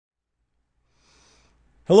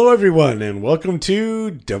Hello, everyone, and welcome to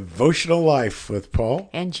Devotional Life with Paul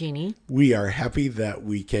and Jeannie. We are happy that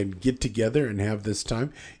we can get together and have this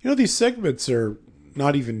time. You know, these segments are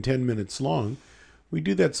not even 10 minutes long. We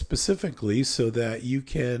do that specifically so that you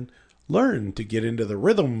can learn to get into the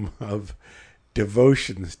rhythm of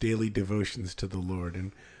devotions, daily devotions to the Lord.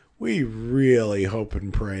 And we really hope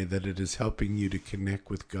and pray that it is helping you to connect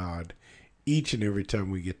with God each and every time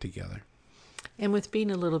we get together. And with being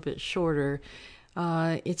a little bit shorter,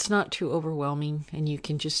 it's not too overwhelming, and you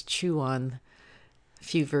can just chew on a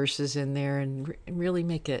few verses in there and really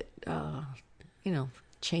make it,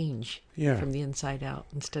 change from the inside out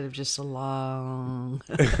instead of just a long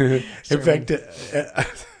In fact,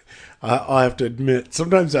 I'll have to admit,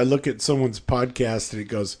 sometimes I look at someone's podcast and it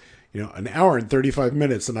goes, an hour and 35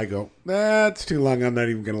 minutes, and I go, that's too long. I'm not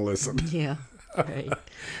even going to listen. Yeah, right.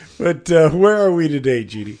 But where are we today,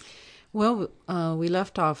 Judy? Well, we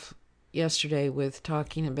left off yesterday with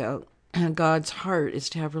talking about God's heart is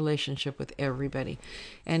to have relationship with everybody.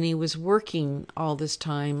 And he was working all this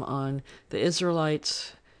time on the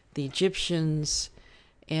Israelites, the Egyptians,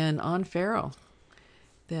 and on Pharaoh,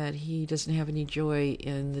 that he doesn't have any joy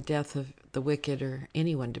in the death of the wicked or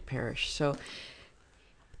anyone to perish. So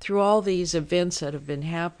through all these events that have been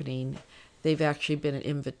happening, they've actually been an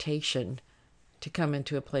invitation to come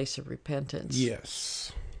into a place of repentance.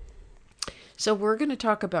 Yes. So we're going to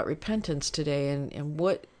talk about repentance today and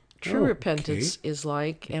what true repentance is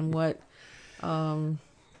like, and what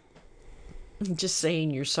just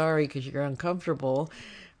saying you're sorry because you're uncomfortable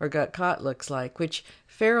or got caught looks like, which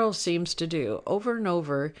Pharaoh seems to do over and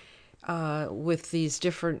over with these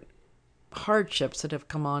different hardships that have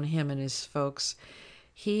come on him and his folks.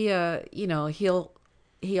 He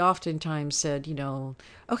oftentimes said,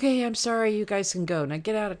 okay, I'm sorry, you guys can go. Now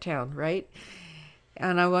get out of town, right?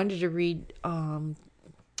 And I wanted to read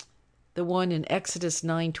the one in Exodus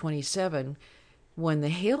 9:27, when the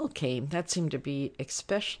hail came. That seemed to be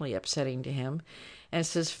especially upsetting to him. And it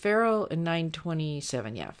says, Pharaoh in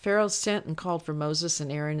 9:27, Pharaoh sent and called for Moses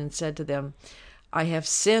and Aaron and said to them, I have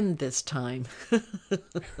sinned this time.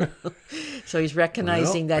 So he's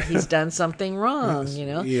recognizing that he's done something wrong,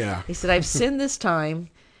 Yeah. He said, I've sinned this time.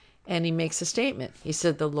 And he makes a statement. He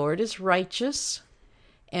said, the Lord is righteous,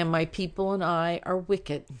 and my people and I are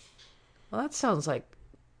wicked. Well, that sounds like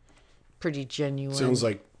pretty genuine. Sounds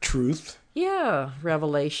like truth. Yeah,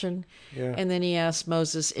 revelation. Yeah. And then he asked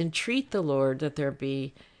Moses, entreat the Lord that there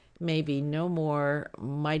be maybe no more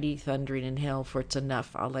mighty thundering in hell, for it's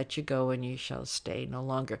enough. I'll let you go, and you shall stay no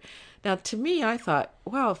longer. Now, to me, I thought,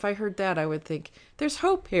 wow, if I heard that, I would think, there's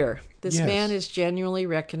hope here. This man is genuinely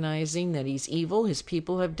recognizing that he's evil. His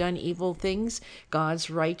people have done evil things. God's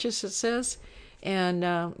righteous, it says. And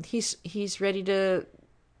he's ready to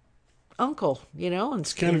uncle, and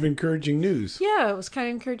It's kind of encouraging news. Yeah, it was kind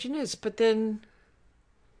of encouraging news. But then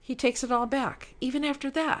he takes it all back. Even after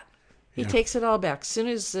that, he takes it all back. As soon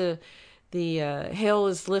as the hail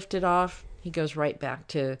is lifted off, he goes right back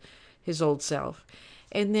to his old self.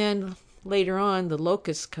 And then later on, the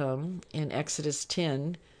locusts come in Exodus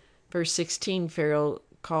 10, verse 16. Pharaoh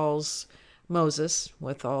calls Moses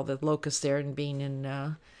with all the locusts there and being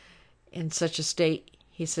in such a state.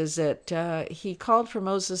 He says that he called for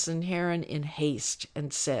Moses and Aaron in haste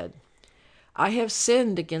and said, I have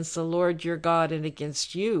sinned against the Lord your God and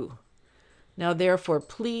against you. Now therefore,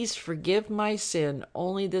 please forgive my sin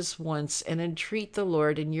only this once, and entreat the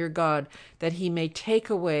Lord and your God that he may take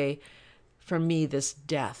away from me this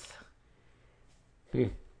death.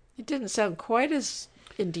 It didn't sound quite as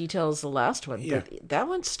in detail as the last one, but that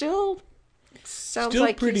one still sounds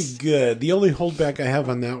like pretty good. The only holdback I have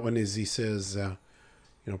on that one is he says,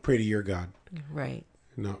 pray to your God. Right.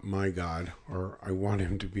 Not my God, or I want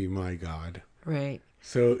him to be my God. Right.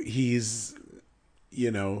 So he's,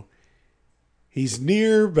 he's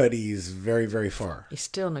near, but he's very, very far. He's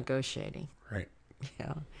still negotiating. Right.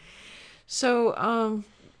 Yeah. So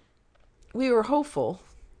we were hopeful,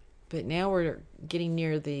 but now we're getting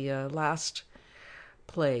near the last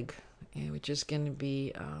plague, which is going to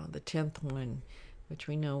be the 10th one, which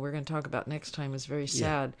we know we're going to talk about next time, is very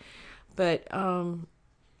sad. But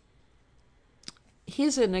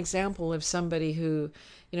he's an example of somebody who,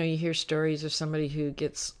 you hear stories of somebody who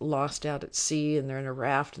gets lost out at sea and they're in a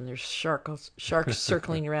raft and there's sharks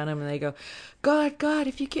circling around them, and they go, God,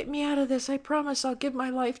 if you get me out of this, I promise I'll give my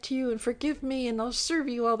life to you and forgive me and I'll serve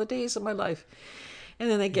you all the days of my life. And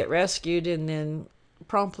then they get rescued, and then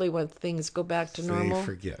promptly when things go back to normal,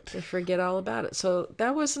 they forget all about it. So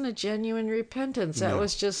that wasn't a genuine repentance. That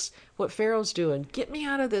was just what Pharaoh's doing. Get me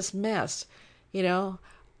out of this mess.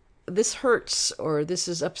 this hurts or this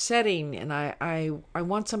is upsetting, and I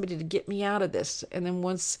want somebody to get me out of this. And then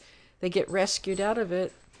once they get rescued out of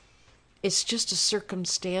it, it's just a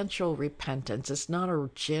circumstantial repentance. It's not a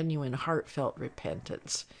genuine, heartfelt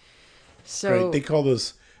repentance. So, Right. They call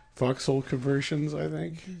those foxhole conversions, I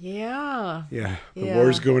think. yeah. Yeah. The Yeah.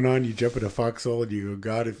 war's going on. You jump in a foxhole and you go,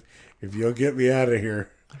 God, if you'll get me out of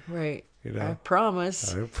here, Right. you know, I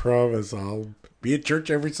promise. I promise I'll be at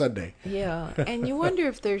church every Sunday. Yeah. And you wonder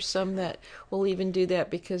if there's some that will even do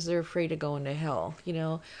that because they're afraid of going to hell.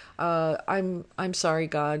 I'm sorry,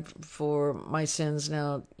 God, for my sins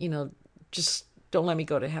now, just don't let me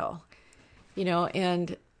go to hell.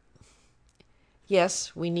 And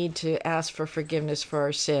yes, we need to ask for forgiveness for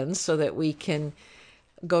our sins so that we can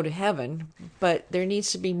go to heaven, but there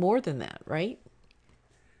needs to be more than that, right?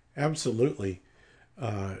 Absolutely.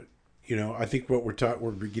 I think what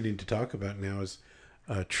we're beginning to talk about now is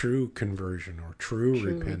true conversion or true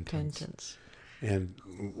repentance. And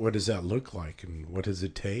what does that look like, and what does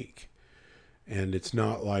it take? And it's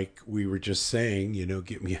not like we were just saying,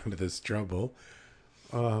 get me out of this trouble,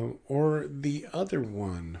 or the other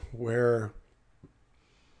one where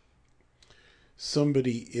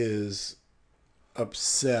somebody is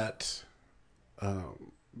upset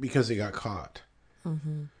because they got caught.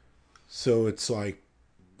 Mm-hmm. So it's like,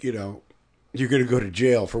 you're going to go to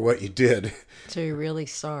jail for what you did. So you're really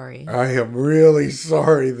sorry. I am really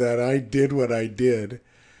sorry that I did what I did.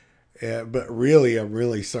 But really, I'm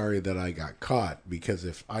really sorry that I got caught, because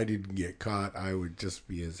if I didn't get caught, I would just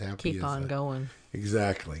be as happy Keep as on going.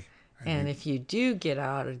 Exactly. And if you do get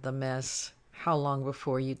out of the mess, how long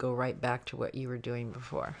before you go right back to what you were doing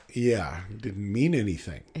before? Yeah, it didn't mean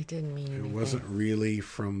anything. It didn't mean anything. It wasn't really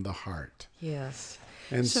from the heart. Yes.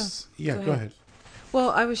 And So, go ahead. Well,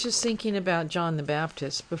 I was just thinking about John the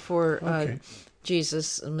Baptist before Okay.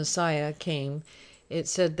 Jesus, the Messiah, came. It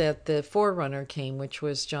said that the forerunner came, which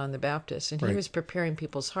was John the Baptist, and he Right. was preparing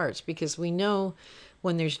people's hearts, because we know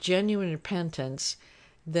when there's genuine repentance,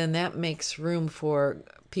 then that makes room for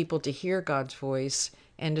people to hear God's voice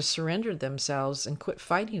and to surrender themselves and quit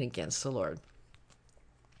fighting against the Lord.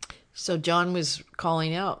 So John was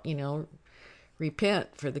calling out,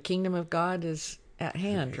 repent, for the kingdom of God is at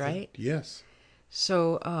hand, right? Yes.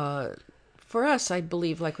 So for us, I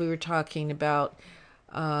believe, like we were talking about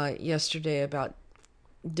yesterday about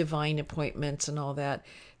divine appointments and all that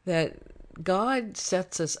God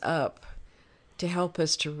sets us up to help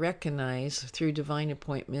us to recognize through divine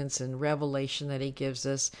appointments and revelation that he gives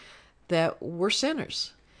us that we're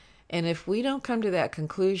sinners. And if we don't come to that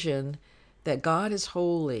conclusion that God is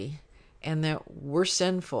holy and that we're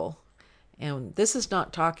sinful, and this is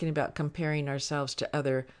not talking about comparing ourselves to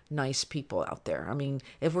other nice people out there. I mean,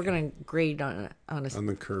 if we're going to grade on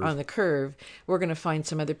the curve, we're going to find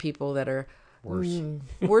some other people that are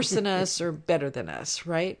worse than us or better than us,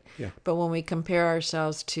 right? Yeah. But when we compare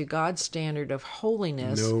ourselves to God's standard of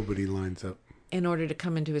holiness, Nobody lines up. in order to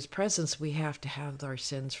come into his presence, we have to have our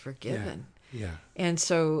sins forgiven. Yeah. And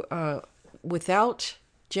so without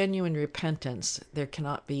genuine repentance, there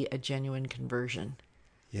cannot be a genuine conversion.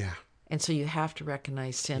 Yeah. And so you have to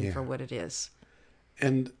recognize sin for what it is.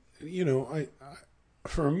 And, I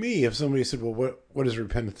for me, if somebody said, well, what does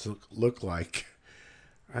repentance look like?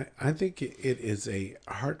 I think it is a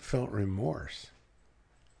heartfelt remorse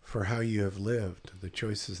for how you have lived, the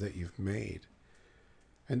choices that you've made.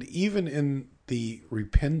 And even in the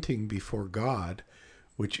repenting before God,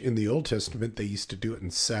 which in the Old Testament, they used to do it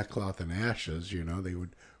in sackcloth and ashes, they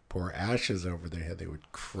would pour ashes over their head. They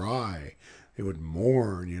would cry. They would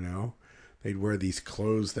mourn, They'd wear these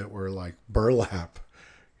clothes that were like burlap,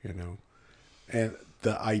 And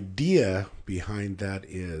the idea behind that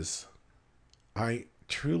is, I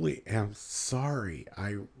truly am sorry.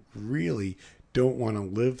 I really don't want to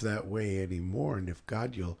live that way anymore. And if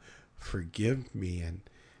God, you'll forgive me, and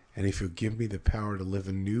if you'll give me the power to live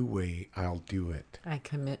a new way, I'll do it. I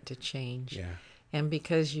commit to change. Yeah. And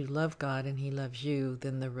because you love God and he loves you,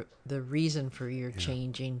 then the reason for your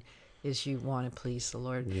changing is you want to please the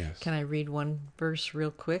Lord. Yes. Can I read one verse real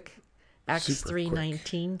quick? Acts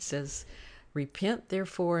 3:19 says, "Repent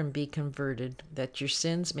therefore and be converted, that your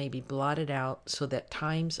sins may be blotted out, so that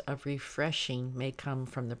times of refreshing may come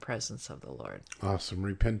from the presence of the Lord." Awesome.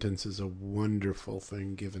 Repentance is a wonderful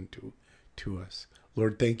thing given to us.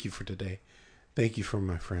 Lord, thank you for today. Thank you for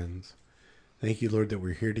my friends. Thank you, Lord, that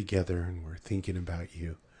we're here together and we're thinking about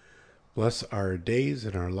you. Bless our days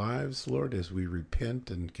and our lives, Lord, as we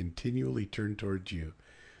repent and continually turn towards you.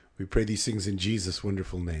 We pray these things in Jesus'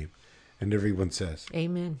 wonderful name. And everyone says,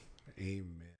 Amen. Amen.